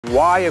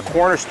why a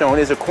Cornerstone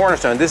is a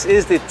Cornerstone. This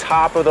is the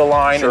top of the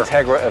line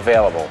Entegra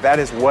available. That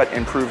is what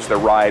improves the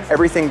ride.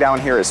 Everything down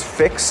here is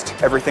fixed.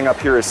 Everything up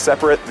here is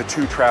separate. The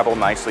two travel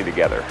nicely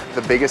together.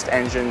 The biggest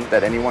engine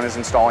that anyone is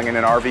installing in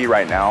an RV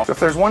right now. So if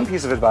there's one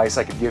piece of advice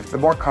I could give, the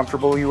more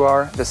comfortable you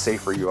are, the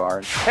safer you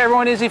are. Hey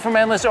everyone, Izzy from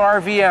Endless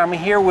RV. I'm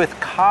here with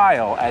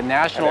Kyle at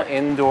National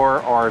Indoor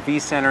RV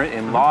Center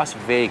in Las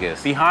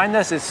Vegas. Behind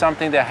us is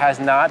something that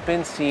has not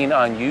been seen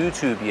on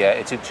YouTube yet.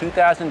 It's a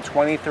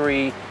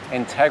 2023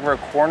 Entegra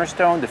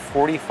Cornerstone, the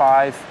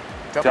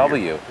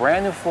 45W.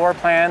 Brand new floor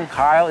plan.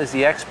 Kyle is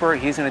the expert.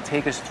 He's going to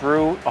take us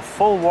through a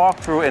full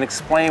walkthrough and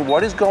explain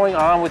what is going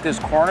on with this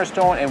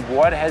Cornerstone and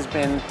what has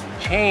been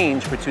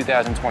changed for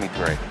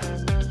 2023.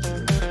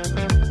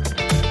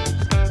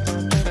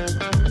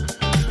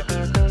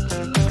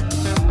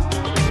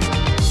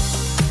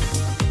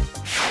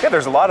 Yeah,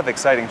 there's a lot of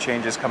exciting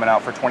changes coming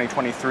out for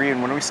 2023,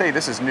 and when we say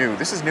this is new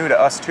to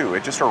us too.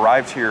 It just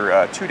arrived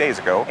here 2 days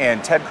ago,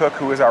 and Ted Cook,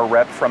 who is our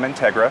rep from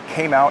Entegra,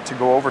 came out to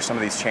go over some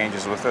of these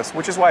changes with us,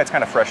 which is why it's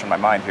kind of fresh in my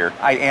mind here.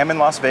 I am in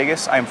Las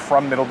Vegas. I'm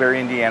from Middlebury,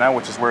 Indiana,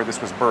 which is where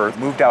this was birthed.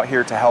 Moved out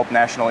here to help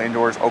National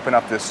Indoors open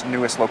up this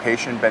newest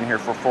location. Been here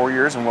for 4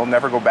 years, and we'll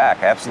never go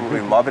back.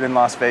 Absolutely love it in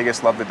Las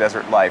Vegas, love the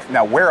desert life.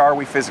 Now, where are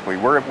we physically?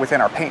 We're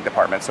within our paint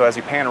department, so as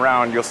you pan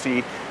around, you'll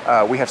see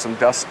we have some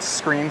dust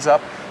screens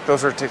up.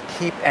 Those are to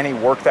keep any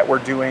work that we're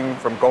doing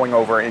from going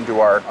over into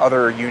our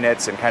other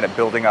units and kind of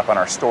building up on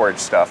our storage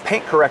stuff.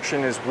 Paint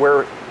correction is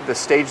where the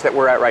stage that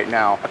we're at right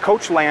now. A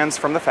coach lands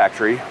from the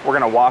factory. We're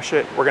gonna wash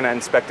it. We're gonna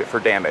inspect it for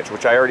damage,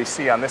 which I already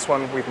see on this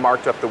one. We've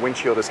marked up the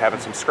windshield as having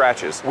some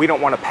scratches. We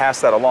don't want to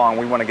pass that along.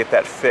 We want to get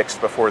that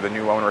fixed before the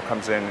new owner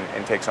comes in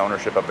and takes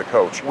ownership of the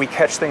coach. We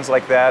catch things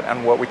like that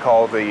on what we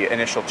call the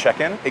initial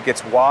check-in. It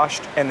gets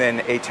washed, and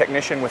then a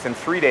technician within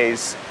 3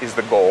 days is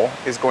the goal,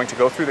 is going to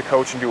go through the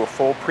coach and do a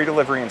full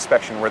pre-delivery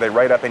inspection where they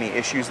write up any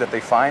issues that they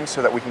find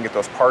so that we can get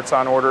those parts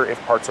on order if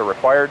parts are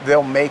required.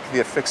 They'll make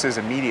the fixes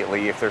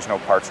immediately if there's no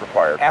parts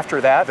required.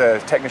 After that,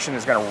 the technician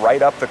is going to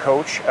write up the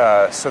coach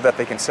so that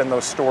they can send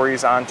those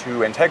stories on to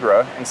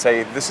Entegra and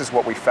say, this is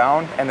what we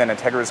found, and then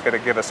Entegra is going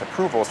to give us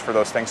approvals for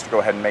those things to go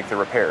ahead and make the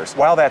repairs.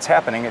 While that's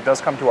happening, it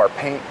does come to our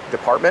paint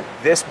department.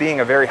 This being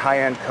a very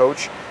high-end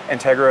coach,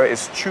 Entegra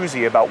is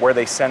choosy about where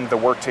they send the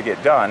work to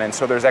get done, and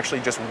so there's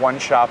actually just one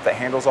shop that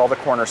handles all the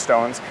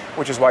cornerstones,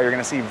 which is why you're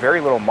going to see very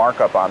little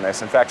markup on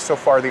this. In fact, so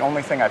far the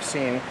only thing I've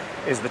seen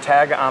is the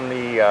tag on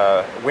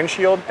the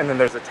windshield, and then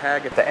there's a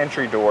tag at the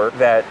entry door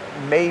that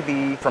may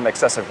be from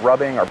excessive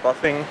rubbing or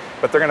buffing,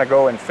 but they're going to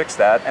go and fix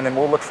that, and then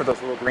we'll look for those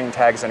little green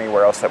tags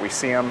anywhere else that we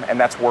see them, and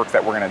that's work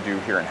that we're going to do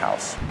here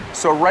in-house.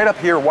 So right up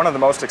here, one of the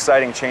most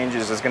exciting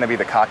changes is going to be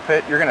the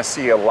cockpit. You're going to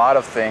see a lot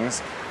of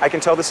things. I can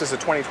tell this is a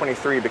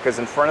 2023 because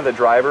in front of the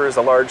driver is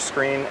a large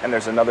screen, and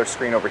there's another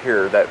screen over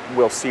here that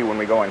we'll see when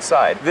we go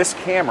inside. This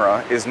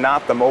camera is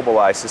not the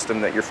Mobileye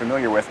system that you're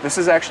familiar with. This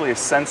is actually a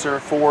sensor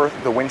for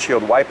the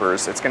windshield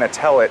wipers. It's going to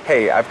tell it,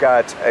 hey, I've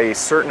got a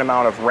certain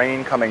amount of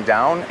rain coming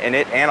down, and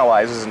it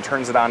analyzes and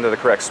turns it on to the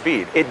correct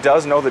speed. It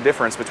does know the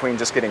difference between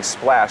just getting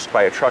splashed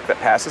by a truck that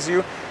passes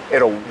you.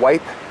 It'll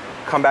wipe,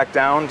 come back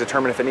down,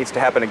 determine if it needs to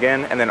happen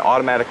again, and then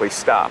automatically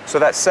stop. So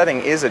that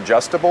setting is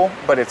adjustable,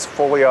 but it's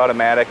fully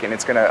automatic, and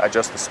it's going to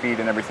adjust the speed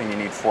and everything you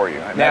need for you.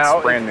 And now,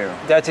 that's brand new.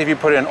 That's if you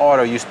put it in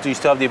auto. You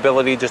still have the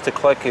ability just to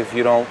click if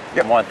you don't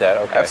want that.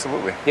 Okay.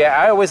 Absolutely. Yeah,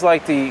 I always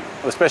like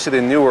especially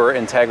the newer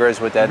Entegras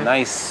with that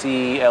nice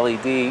C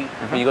LED.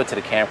 When you go to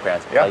the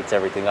campgrounds, it lights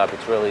everything up.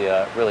 It's really,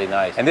 really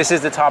nice. And this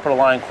is the top of the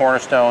line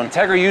Cornerstone.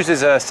 Entegra uses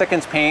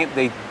Seconds paint.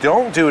 They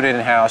don't do it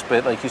in-house,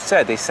 but like you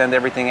said, they send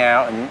everything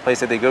out, and the place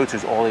that they go to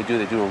is all they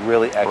do. They do a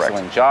really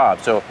excellent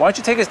job. So why don't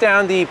you take us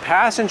down the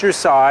passenger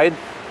side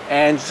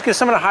and just give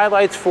some of the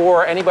highlights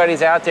for anybody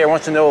who's out there who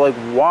wants to know like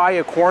why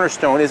a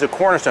Cornerstone is a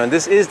Cornerstone.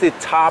 This is the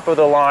top of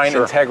the line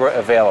Entegra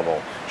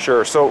available.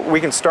 Sure, so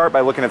we can start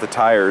by looking at the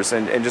tires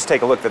and just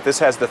take a look that this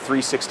has the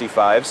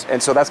 365s,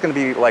 and so that's going to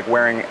be like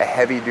wearing a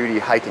heavy-duty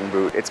hiking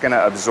boot. It's going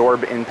to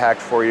absorb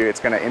impact for you. It's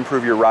going to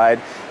improve your ride.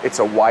 It's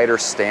a wider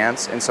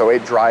stance, and so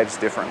it drives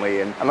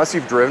differently, and unless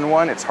you've driven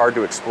one, it's hard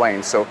to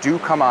explain, so do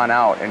come on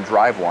out and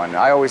drive one.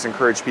 I always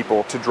encourage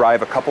people to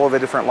drive a couple of the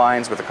different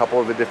lines with a couple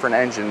of the different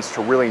engines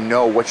to really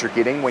know what you're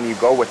getting when you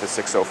go with the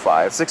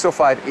 605.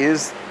 605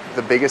 is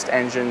the biggest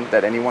engine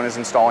that anyone is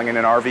installing in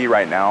an RV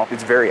right now.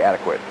 It's very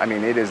adequate. I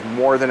mean, it is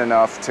more than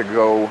enough to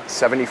go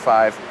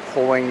 75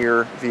 pulling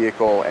your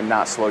vehicle and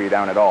not slow you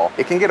down at all.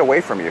 It can get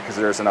away from you because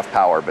there's enough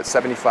power, but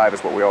 75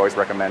 is what we always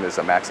recommend as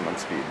a maximum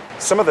speed.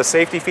 Some of the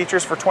safety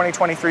features for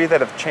 2023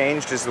 that have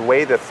changed is the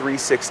way the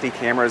 360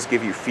 cameras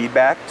give you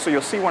feedback. So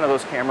you'll see one of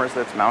those cameras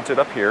that's mounted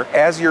up here.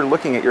 As you're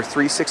looking at your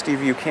 360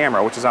 view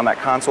camera, which is on that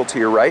console to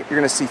your right, you're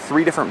gonna see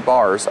 3 different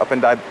bars up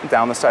and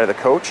down the side of the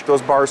coach.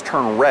 Those bars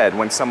turn red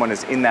when someone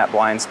is in that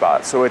blind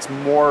spot. So it's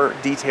more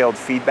detailed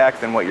feedback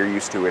than what you're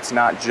used to. It's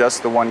not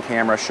just the one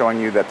camera showing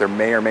you that there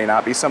may or may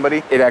not be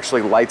somebody. It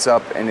actually lights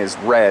up and is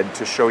red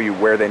to show you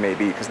where they may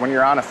be. Because when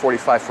you're on a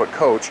 45-foot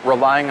coach,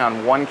 relying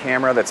on one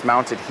camera that's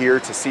mounted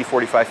here to see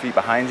 45 feet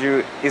behind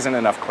you isn't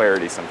enough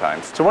clarity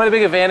sometimes. So one of the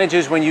big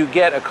advantages when you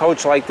get a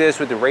coach like this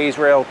with the raised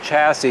rail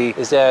chassis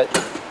is that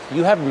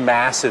you have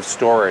massive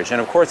storage. And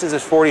of course, this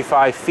is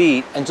 45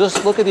 feet. And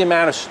just look at the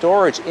amount of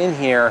storage in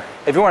here.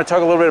 If you want to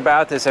talk a little bit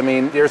about this, I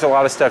mean, there's a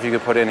lot of stuff you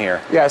could put in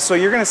here. Yeah, so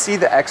you're gonna see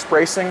the X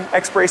bracing.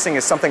 X bracing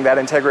is something that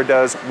Entegra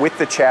does with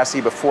the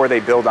chassis before they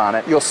build on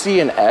it. You'll see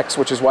an X,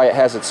 which is why it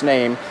has its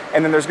name.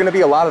 And then there's gonna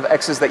be a lot of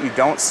X's that you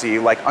don't see,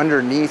 like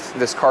underneath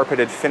this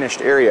carpeted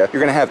finished area.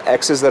 You're gonna have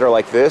X's that are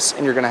like this,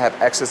 and you're gonna have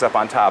X's up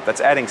on top. That's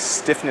adding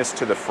stiffness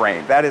to the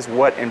frame. That is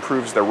what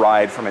improves the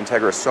ride from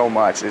Entegra so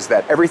much, is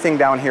that everything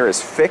down here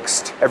is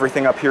fixed,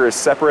 everything up here is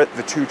separate,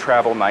 the two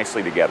travel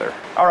nicely together.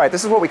 All right,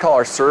 this is what we call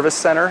our service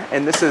center,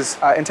 and this is,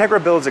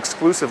 Entegra builds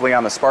exclusively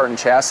on the Spartan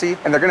chassis,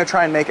 and they're gonna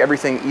try and make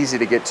everything easy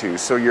to get to.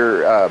 So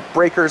your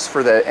breakers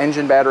for the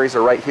engine batteries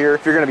are right here.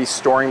 If you're gonna be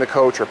storing the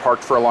coach or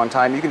parked for a long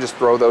time, you can just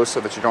throw those so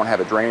that you don't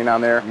have it draining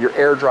on there. Your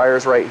air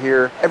dryer's right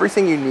here.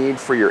 Everything you need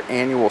for your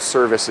annual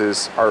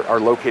services are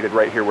located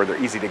right here where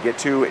they're easy to get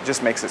to. It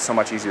just makes it so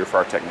much easier for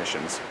our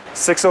technicians.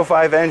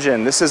 605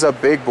 engine, this is a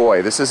big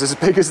boy. This is as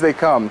big as they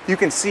come. You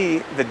can see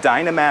the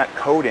Dynamat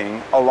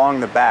coating along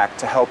the back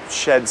to help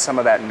shed some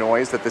of that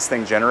noise that this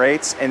thing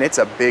generates, and it's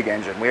a big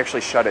engine. We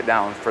actually shut it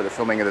down for the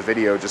filming of the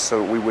video just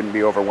so we wouldn't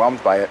be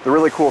overwhelmed by it. The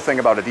really cool thing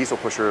about a diesel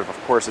pusher,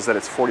 of course, is that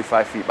it's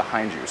 45 feet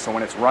behind you. So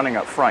when it's running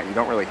up front, you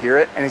don't really hear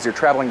it. And as you're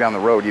traveling down the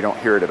road, you don't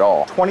hear it at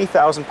all.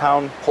 20,000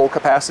 pound pull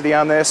capacity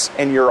on this,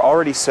 and you're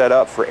already set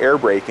up for air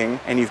braking,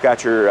 and you've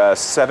got your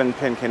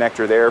 7-pin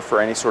connector there for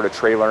any sort of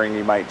trailering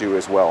you might do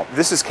as well.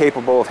 This is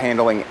capable of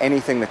handling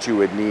anything that you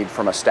would need,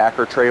 from a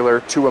stacker trailer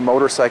to a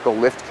motorcycle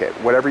lift kit.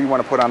 Whatever you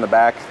want to put on the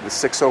back, the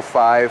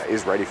 605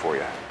 is ready for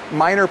you.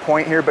 Minor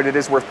point here, but it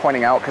is worth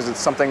pointing out because it's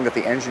something that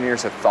the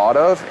engineers have thought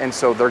of, and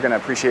so they're going to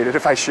appreciate it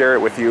if I share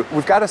it with you.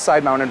 We've got a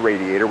side-mounted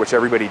radiator, which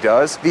everybody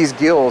does. These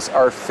gills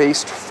are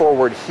faced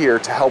forward here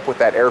to help with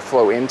that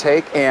airflow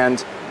intake,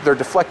 and they're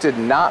deflected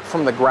not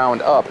from the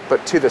ground up,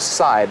 but to the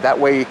side. That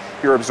way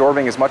you're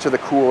absorbing as much of the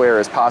cool air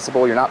as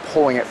possible. You're not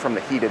pulling it from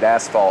the heated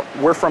asphalt.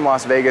 We're from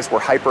Las Vegas, we're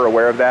hyper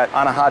aware of that.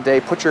 On a hot day,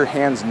 put your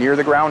hands near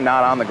the ground,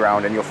 not on the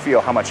ground, and you'll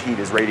feel how much heat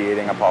is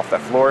radiating up off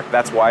that floor.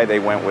 That's why they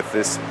went with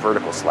this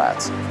vertical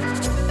slats.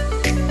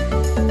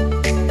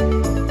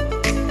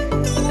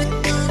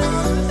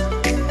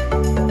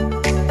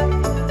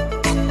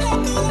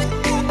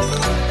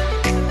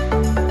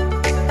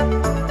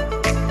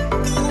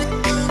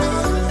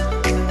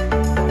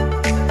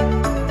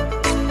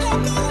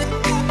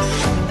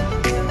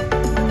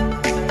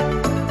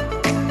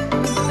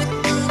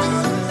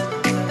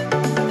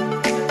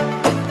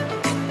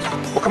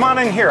 Come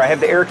on in here, I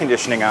have the air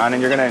conditioning on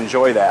and you're gonna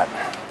enjoy that.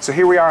 So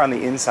here we are on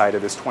the inside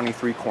of this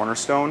 23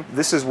 Cornerstone.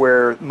 This is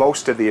where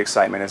most of the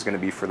excitement is gonna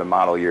be for the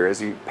model year.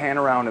 As you pan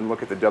around and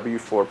look at the W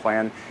floor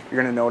plan,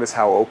 you're gonna notice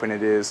how open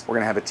it is. We're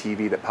gonna have a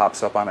TV that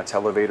pops up on a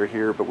televator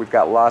here, but we've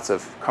got lots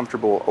of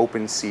comfortable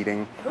open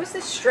seating. Who's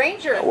this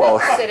stranger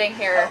that's sitting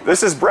here?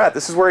 This is Brett,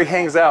 this is where he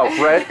hangs out.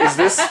 Brett,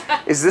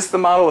 is this the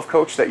model of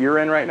coach that you're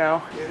in right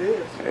now? It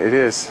is. It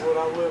is. What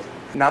I live.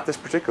 Not this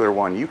particular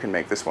one, you can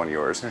make this one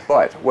yours.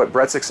 But what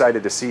Brett's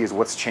excited to see is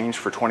what's changed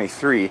for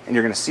 23, and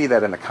you're gonna see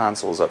that in the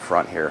consoles up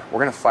front here. We're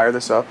gonna fire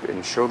this up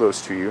and show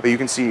those to you. But you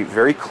can see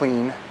very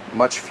clean,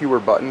 much fewer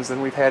buttons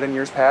than we've had in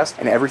years past,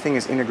 and everything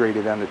is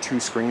integrated onto 2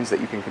 screens that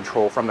you can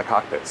control from the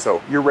cockpit.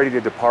 So you're ready to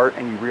depart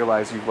and you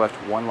realize you've left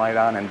one light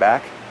on and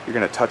back, you're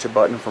gonna touch a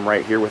button from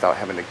right here without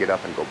having to get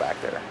up and go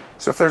back there.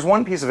 So if there's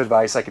one piece of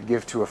advice I could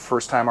give to a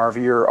first-time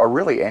RVer, or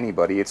really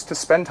anybody, it's to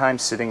spend time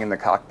sitting in the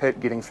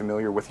cockpit, getting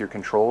familiar with your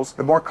controls.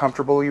 The more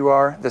comfortable you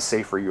are, the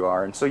safer you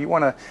are. And so you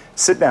wanna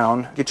sit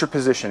down, get your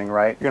positioning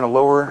right. You're gonna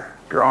lower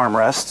your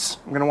armrests.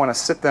 I'm gonna wanna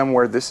sit them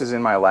where this is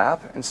in my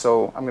lap, and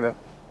so I'm gonna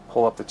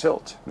pull up the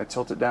tilt. I'm gonna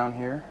tilt it down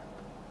here.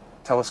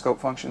 Telescope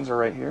functions are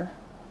right here.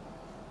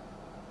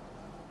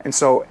 And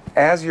so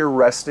as you're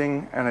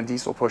resting on a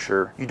diesel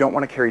pusher, you don't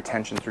want to carry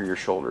tension through your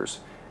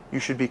shoulders. You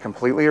should be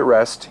completely at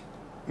rest.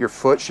 Your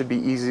foot should be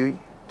easy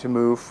to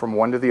move from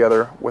one to the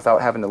other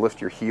without having to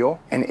lift your heel.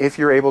 And if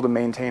you're able to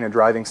maintain a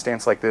driving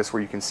stance like this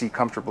where you can see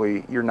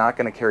comfortably, you're not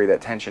going to carry that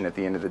tension at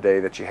the end of the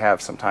day that you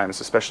have sometimes,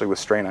 especially with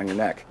strain on your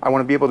neck. I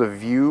want to be able to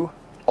view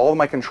all of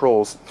my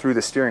controls through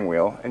the steering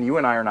wheel, and you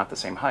and I are not the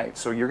same height,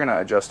 so you're going to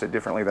adjust it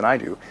differently than I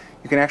do.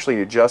 You can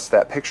actually adjust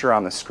that picture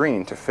on the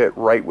screen to fit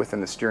right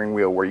within the steering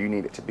wheel where you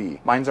need it to be.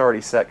 Mine's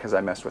already set because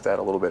I messed with that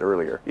a little bit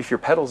earlier. If your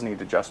pedals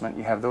need adjustment,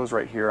 you have those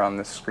right here on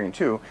this screen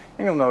too,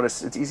 and you'll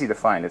notice it's easy to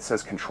find. It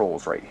says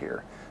controls right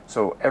here.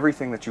 So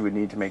everything that you would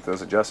need to make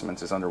those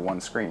adjustments is under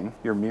one screen.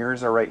 Your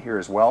mirrors are right here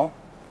as well.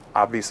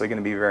 obviously going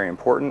to be very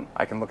important.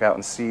 I can look out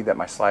and see that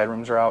my slide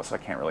rooms are out, so I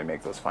can't really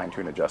make those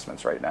fine-tune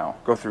adjustments right now.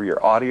 Go through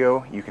your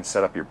audio, you can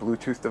set up your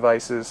Bluetooth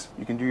devices,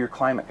 you can do your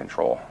climate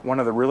control. One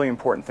of the really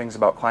important things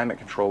about climate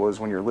control is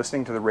when you're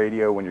listening to the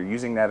radio, when you're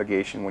using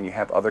navigation, when you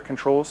have other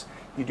controls,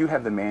 you do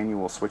have the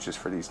manual switches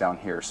for these down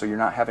here, so you're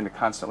not having to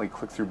constantly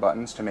click through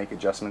buttons to make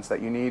adjustments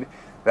that you need.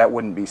 That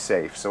wouldn't be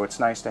safe, so it's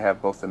nice to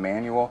have both the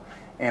manual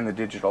and the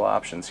digital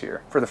options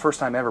here. For the first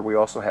time ever, we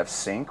also have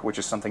sync, which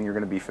is something you're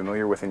going to be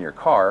familiar with in your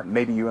car.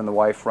 Maybe you and the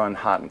wife run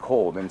hot and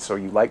cold, and so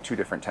you like two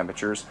different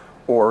temperatures,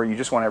 or you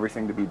just want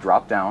everything to be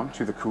dropped down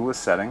to the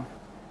coolest setting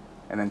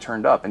and then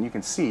turned up. And you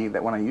can see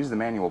that when I use the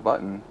manual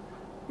button,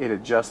 it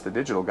adjusts the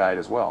digital guide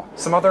as well.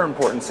 Some other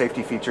important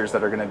safety features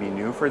that are going to be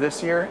new for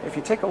this year, if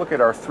you take a look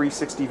at our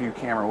 360 view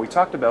camera, we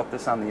talked about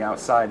this on the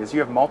outside, is you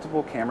have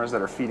multiple cameras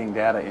that are feeding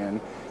data in.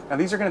 Now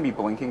these are going to be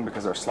blinking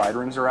because our slide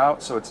rooms are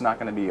out, so it's not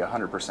going to be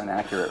 100%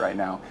 accurate right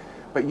now.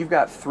 But you've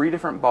got 3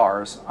 different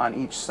bars on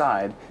each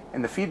side,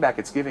 and the feedback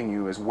it's giving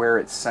you is where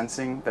it's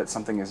sensing that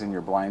something is in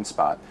your blind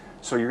spot.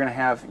 So you're going to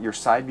have your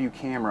side view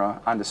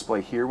camera on display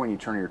here when you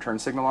turn your turn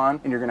signal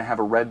on, and you're going to have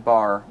a red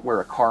bar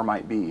where a car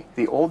might be.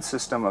 The old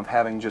system of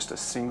having just a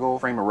single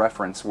frame of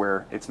reference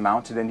where it's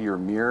mounted into your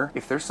mirror,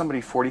 if there's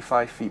somebody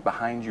 45 feet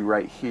behind you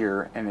right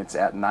here and it's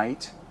at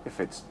night, if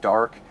it's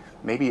dark,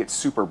 maybe it's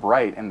super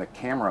bright and the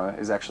camera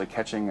is actually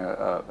catching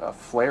a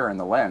flare in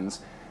the lens,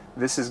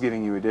 this is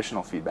giving you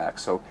additional feedback.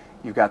 So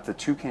you've got the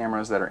 2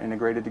 cameras that are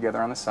integrated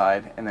together on the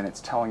side, and then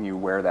it's telling you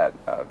where that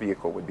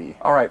vehicle would be.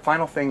 All right,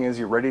 final thing is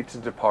you're ready to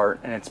depart,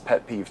 and it's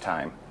pet peeve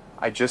time.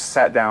 I just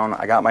sat down,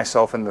 I got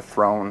myself in the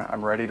throne,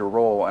 I'm ready to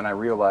roll, and I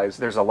realized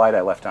there's a light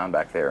I left on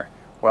back there.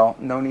 Well,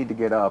 no need to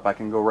get up. I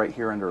can go right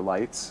here under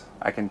lights.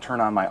 I can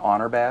turn on my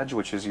honor badge,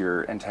 which is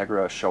your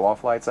Entegra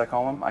show-off lights, I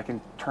call them. I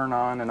can turn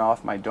on and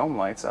off my dome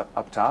lights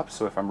up top,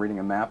 so if I'm reading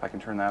a map, I can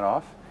turn that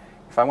off.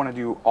 If I want to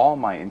do all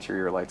my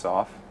interior lights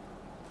off,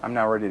 I'm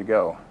now ready to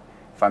go.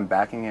 If I'm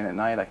backing in at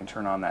night, I can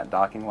turn on that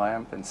docking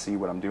lamp and see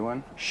what I'm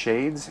doing.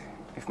 Shades,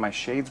 if my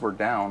shades were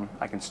down,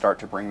 I can start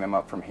to bring them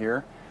up from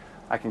here.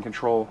 I can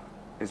control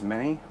as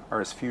many or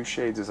as few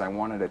shades as I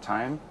want at a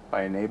time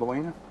by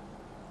enabling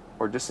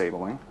or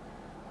disabling.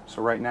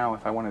 So right now,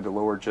 if I wanted to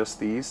lower just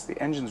these,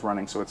 the engine's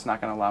running, so it's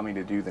not going to allow me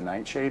to do the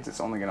night shades, it's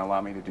only going to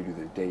allow me to do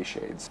the day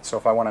shades. So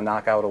if I want to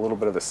knock out a little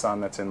bit of the sun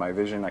that's in my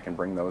vision, I can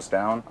bring those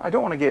down. I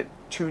don't want to get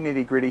too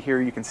nitty-gritty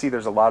here. You can see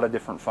there's a lot of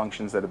different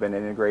functions that have been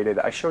integrated.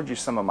 I showed you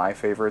some of my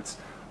favorites.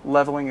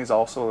 Leveling is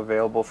also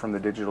available from the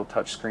digital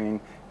touchscreen.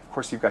 Of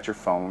course, you've got your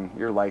phone,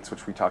 your lights,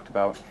 which we talked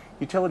about.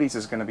 Utilities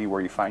is going to be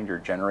where you find your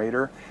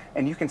generator,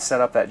 and you can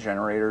set up that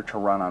generator to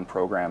run on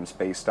programs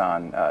based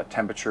on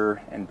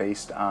temperature and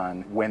based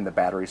on when the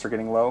batteries are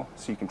getting low,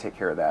 so you can take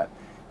care of that.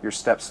 Your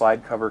step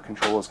slide cover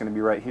control is going to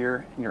be right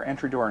here, and your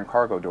entry door and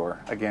cargo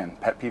door. Again,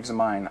 pet peeves of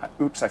mine.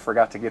 Oops, I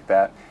forgot to get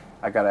that.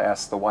 I got to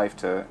ask the wife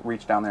to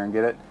reach down there and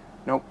get it.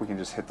 Nope, we can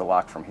just hit the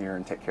lock from here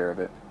and take care of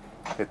it.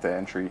 Hit the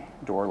entry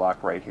door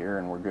lock right here,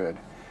 and we're good.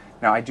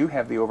 Now I do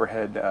have the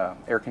overhead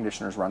air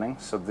conditioners running,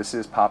 so this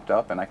is popped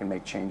up and I can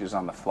make changes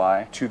on the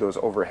fly to those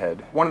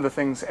overhead. One of the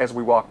things as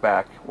we walk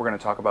back we're going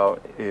to talk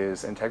about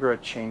is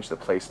Entegra changed the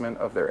placement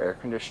of their air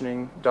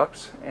conditioning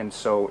ducts, and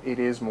so it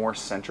is more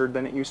centered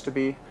than it used to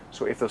be.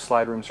 So if those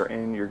slide rooms are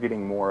in, you're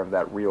getting more of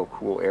that real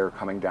cool air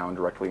coming down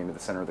directly into the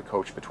center of the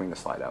coach between the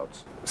slide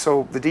outs.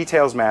 So the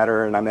details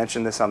matter, and I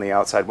mentioned this on the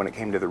outside when it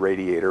came to the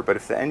radiator, but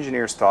if the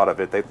engineers thought of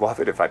it, they'd love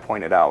it if I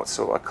pointed out.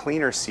 So a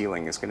cleaner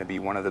ceiling is going to be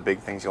one of the big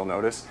things you'll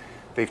notice.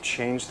 They've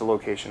changed the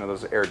location of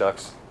those air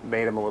ducts,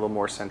 made them a little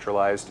more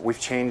centralized. We've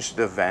changed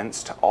the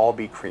vents to all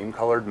be cream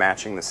colored,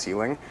 matching the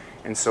ceiling.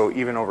 And so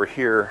even over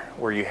here,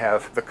 where you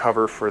have the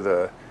cover for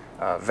the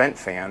vent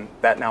fan,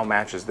 that now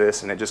matches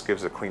this, and it just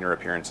gives a cleaner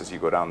appearance as you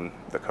go down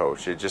the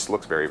coach. It just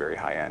looks very, very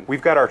high end.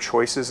 We've got our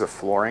choices of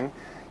flooring.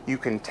 You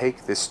can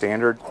take the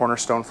standard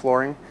Cornerstone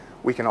flooring.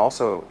 We can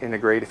also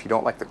integrate, if you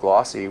don't like the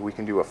glossy, we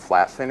can do a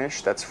flat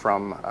finish. That's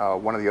from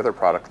one of the other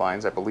product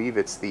lines. I believe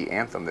it's the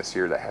Anthem this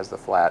year that has the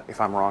flat.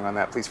 If I'm wrong on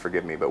that, please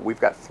forgive me, but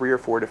we've got 3 or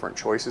 4 different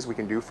choices we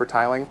can do for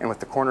tiling, and with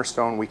the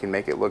Cornerstone, we can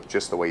make it look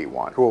just the way you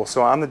want. Cool,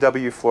 so on the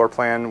W floor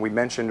plan, we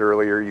mentioned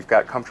earlier, you've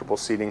got comfortable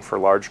seating for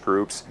large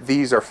groups.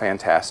 These are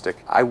fantastic.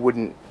 I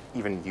wouldn't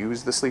even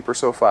use the sleeper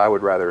sofa. I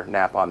would rather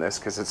nap on this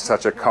because it's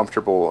such a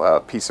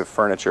comfortable piece of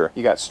furniture.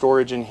 You got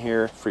storage in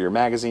here for your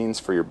magazines,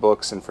 for your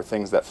books, and for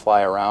things that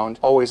fly around.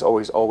 Always,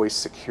 always, always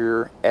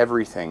secure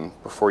everything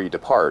before you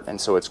depart, and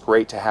so it's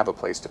great to have a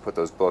place to put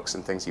those books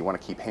and things you want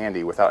to keep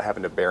handy without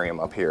having to bury them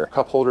up here.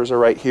 Cup holders are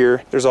right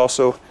here. There's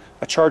also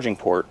a charging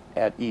port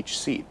at each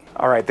seat.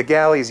 All right, the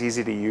galley is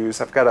easy to use.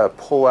 I've got a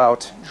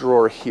pull-out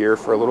drawer here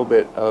for a little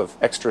bit of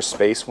extra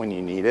space when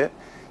you need it.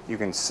 You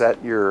can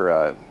set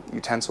your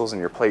utensils and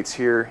your plates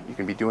here. You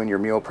can be doing your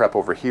meal prep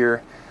over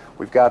here.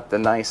 We've got the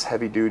nice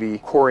heavy-duty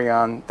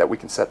Corian that we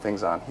can set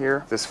things on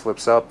here. This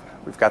flips up.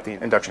 We've got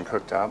the induction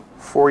cooktop.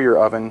 For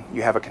your oven,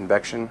 you have a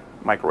convection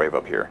microwave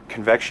up here.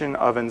 Convection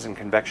ovens and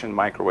convection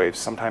microwaves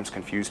sometimes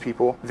confuse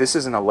people. This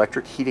is an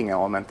electric heating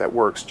element that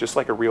works just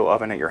like a real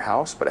oven at your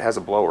house, but it has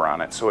a blower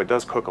on it, so it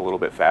does cook a little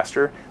bit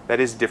faster. That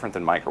is different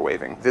than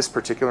microwaving. This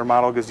particular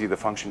model gives you the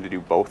function to do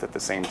both at the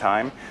same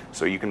time,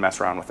 so you can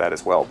mess around with that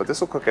as well. But this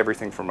will cook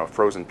everything from a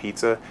frozen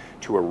pizza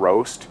to a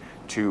roast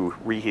to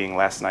reheating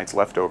last night's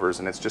leftovers,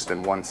 and it's just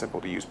in one simple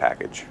to use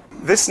package.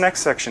 This next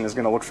section is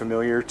going to look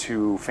familiar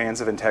to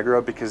fans of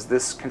Entegra because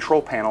this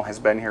control panel has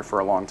been here for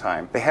a long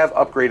time. They have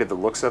upgraded the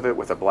looks of it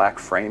with a black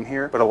frame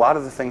here, but a lot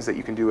of the things that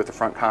you can do with the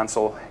front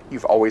console,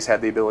 you've always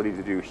had the ability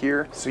to do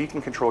here. So you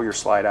can control your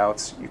slide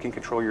outs, you can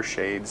control your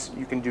shades,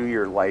 you can do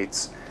your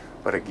lights.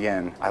 But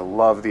again, I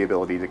love the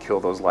ability to kill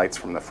those lights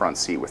from the front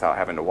seat without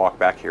having to walk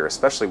back here,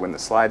 especially when the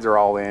slides are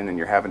all in and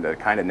you're having to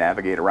kind of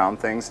navigate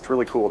around things. It's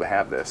really cool to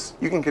have this.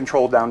 You can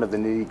control down to the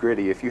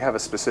nitty-gritty. If you have a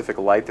specific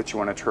light that you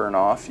want to turn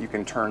off, you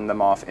can turn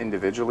them off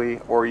individually,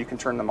 or you can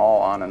turn them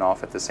all on and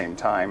off at the same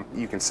time.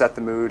 You can set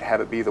the mood,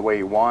 have it be the way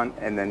you want,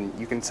 and then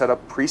you can set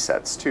up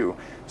presets too.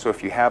 So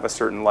if you have a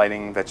certain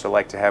lighting that you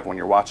like to have when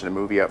you're watching a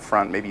movie up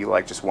front, maybe you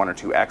like just 1 or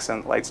 2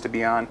 accent lights to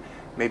be on,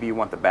 maybe you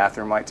want the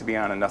bathroom light to be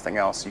on and nothing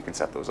else, you can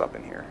set those up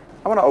in here.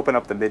 I want to open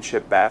up the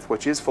midship bath,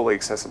 which is fully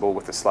accessible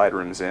with the slide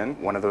rooms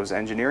in. One of those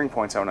engineering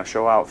points I want to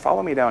show out,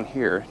 follow me down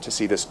here to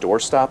see this door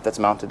stop that's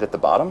mounted at the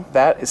bottom.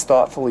 That is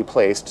thoughtfully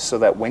placed so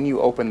that when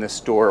you open this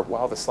door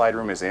while the slide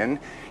room is in,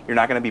 you're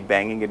not going to be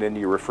banging it into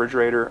your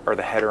refrigerator or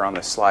the header on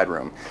the slide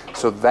room.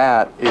 So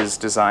that is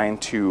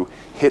designed to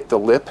hit the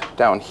lip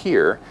down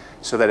here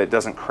so that it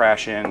doesn't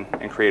crash in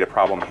and create a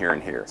problem here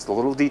and here. It's the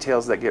little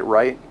details that get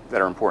right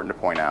that are important to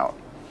point out.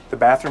 The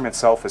bathroom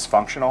itself is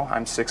functional.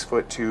 I'm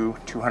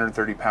 6'2",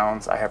 230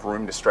 pounds. I have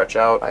room to stretch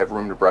out. I have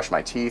room to brush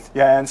my teeth.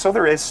 Yeah, and so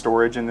there is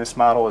storage in this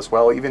model as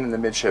well. Even in the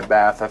midship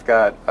bath, I've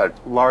got a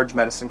large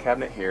medicine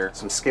cabinet here,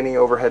 some skinny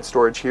overhead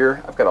storage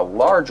here. I've got a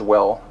large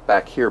well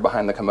back here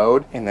behind the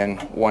commode, and then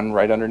one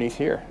right underneath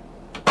here.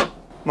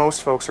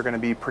 Most folks are going to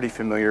be pretty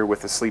familiar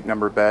with the Sleep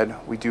Number bed.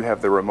 We do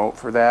have the remote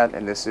for that,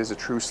 and this is a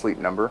true Sleep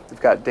Number. We've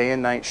got day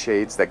and night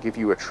shades that give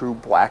you a true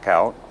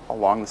blackout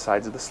along the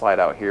sides of the slide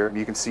out here.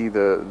 You can see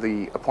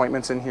the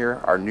appointments in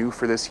here are new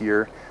for this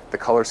year. The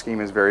color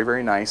scheme is very,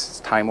 very nice. It's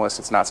timeless.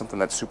 It's not something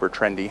that's super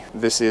trendy.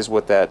 This is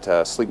what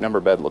that Sleep Number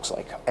bed looks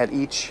like. At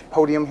each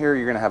podium here,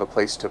 you're going to have a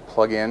place to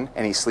plug in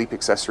any sleep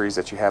accessories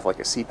that you have, like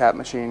a CPAP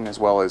machine, as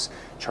well as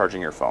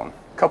charging your phone.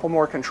 A couple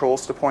more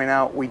controls to point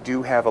out. We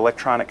do have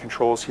electronic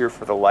controls here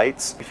for the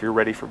lights. If you're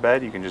ready for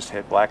bed, you can just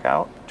hit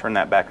blackout, turn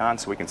that back on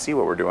so we can see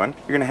what we're doing.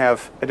 You're going to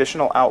have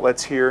additional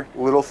outlets here.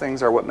 Little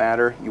things are what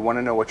matter. You want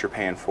to know what you're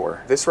paying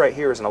for. This right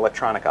here is an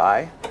electronic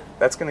eye.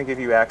 That's going to give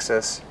you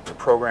access to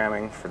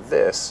programming for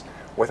this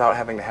without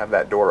having to have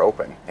that door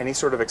open. Any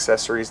sort of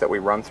accessories that we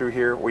run through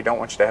here, we don't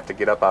want you to have to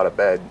get up out of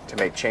bed to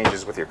make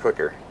changes with your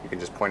clicker. You can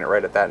just point it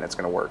right at that and it's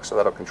going to work. So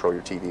that'll control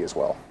your TV as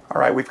well.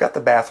 All right, we've got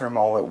the bathroom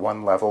all at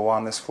one level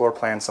on this floor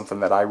plan, something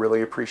that I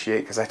really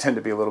appreciate because I tend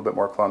to be a little bit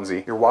more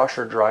clumsy. Your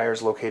washer dryer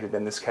is located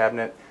in this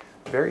cabinet.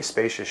 Very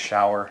spacious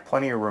shower,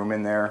 plenty of room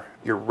in there.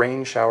 Your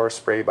rain shower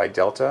spray by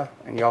Delta,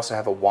 and you also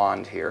have a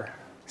wand here.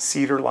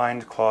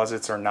 Cedar-lined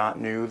closets are not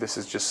new. This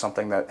is just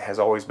something that has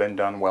always been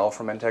done well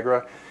from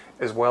Entegra,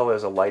 as well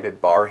as a lighted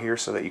bar here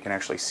so that you can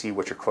actually see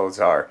what your clothes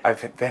are.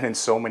 I've been in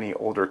so many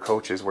older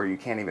coaches where you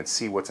can't even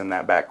see what's in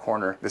that back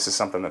corner. This is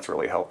something that's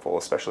really helpful,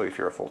 especially if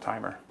you're a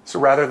full-timer. So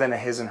rather than a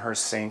his and her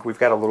sink, we've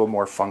got a little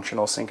more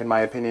functional sink in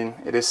my opinion.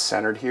 It is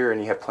centered here and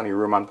you have plenty of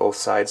room on both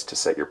sides to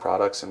set your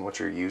products and what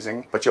you're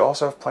using, but you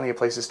also have plenty of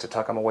places to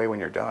tuck them away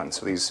when you're done.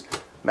 So these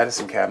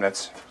medicine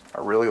cabinets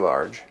are really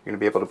large. You're gonna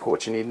be able to put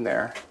what you need in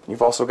there.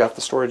 You've also got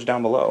the storage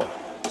down below.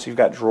 So you've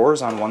got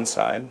drawers on one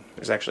side.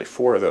 There's actually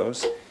 4 of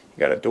those. You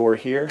got a door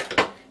here,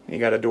 and you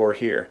got a door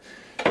here.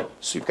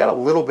 So you've got a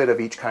little bit of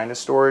each kind of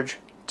storage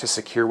to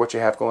secure what you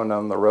have going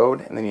down the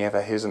road, and then you have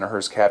a his and a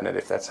hers cabinet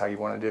if that's how you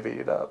want to divvy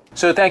it up.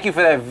 So thank you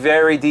for that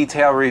very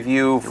detailed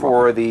review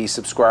for the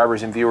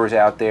subscribers and viewers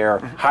out there,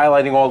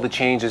 highlighting all the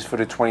changes for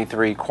the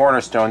 23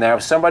 Cornerstone. Now,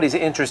 if somebody's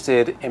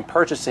interested in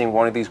purchasing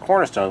one of these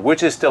Cornerstones,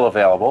 which is still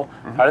available,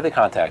 how do they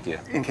contact you?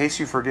 In case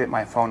you forget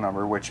my phone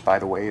number, which by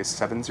the way is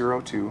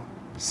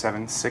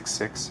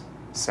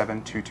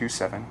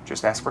 702-766-7227,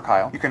 just ask for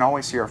Kyle. You can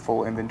always see our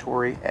full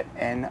inventory at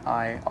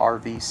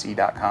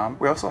NIRVC.com.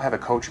 We also have a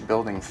coach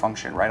building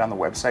function right on the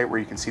website where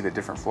you can see the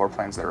different floor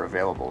plans that are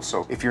available.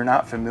 So if you're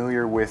not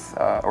familiar with,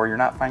 or you're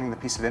not finding the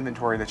piece of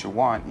inventory that you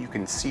want, you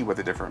can see what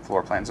the different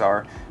floor plans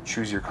are,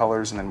 choose your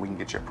colors, and then we can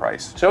get you a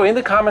price. So in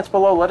the comments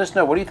below, let us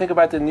know, what do you think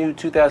about the new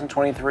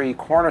 2023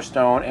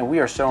 Cornerstone? And we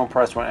are so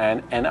impressed with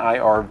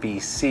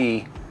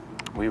NIRVC.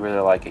 We really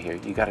like it here.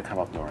 You got to come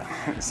up north.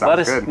 Let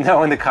us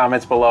know in the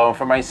comments below. And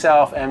for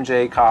myself,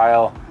 MJ,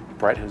 Kyle,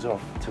 Brett, who's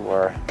off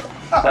tour,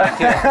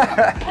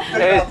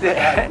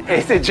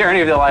 it's the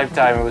journey of the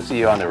lifetime, and we'll see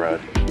you on the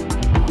road.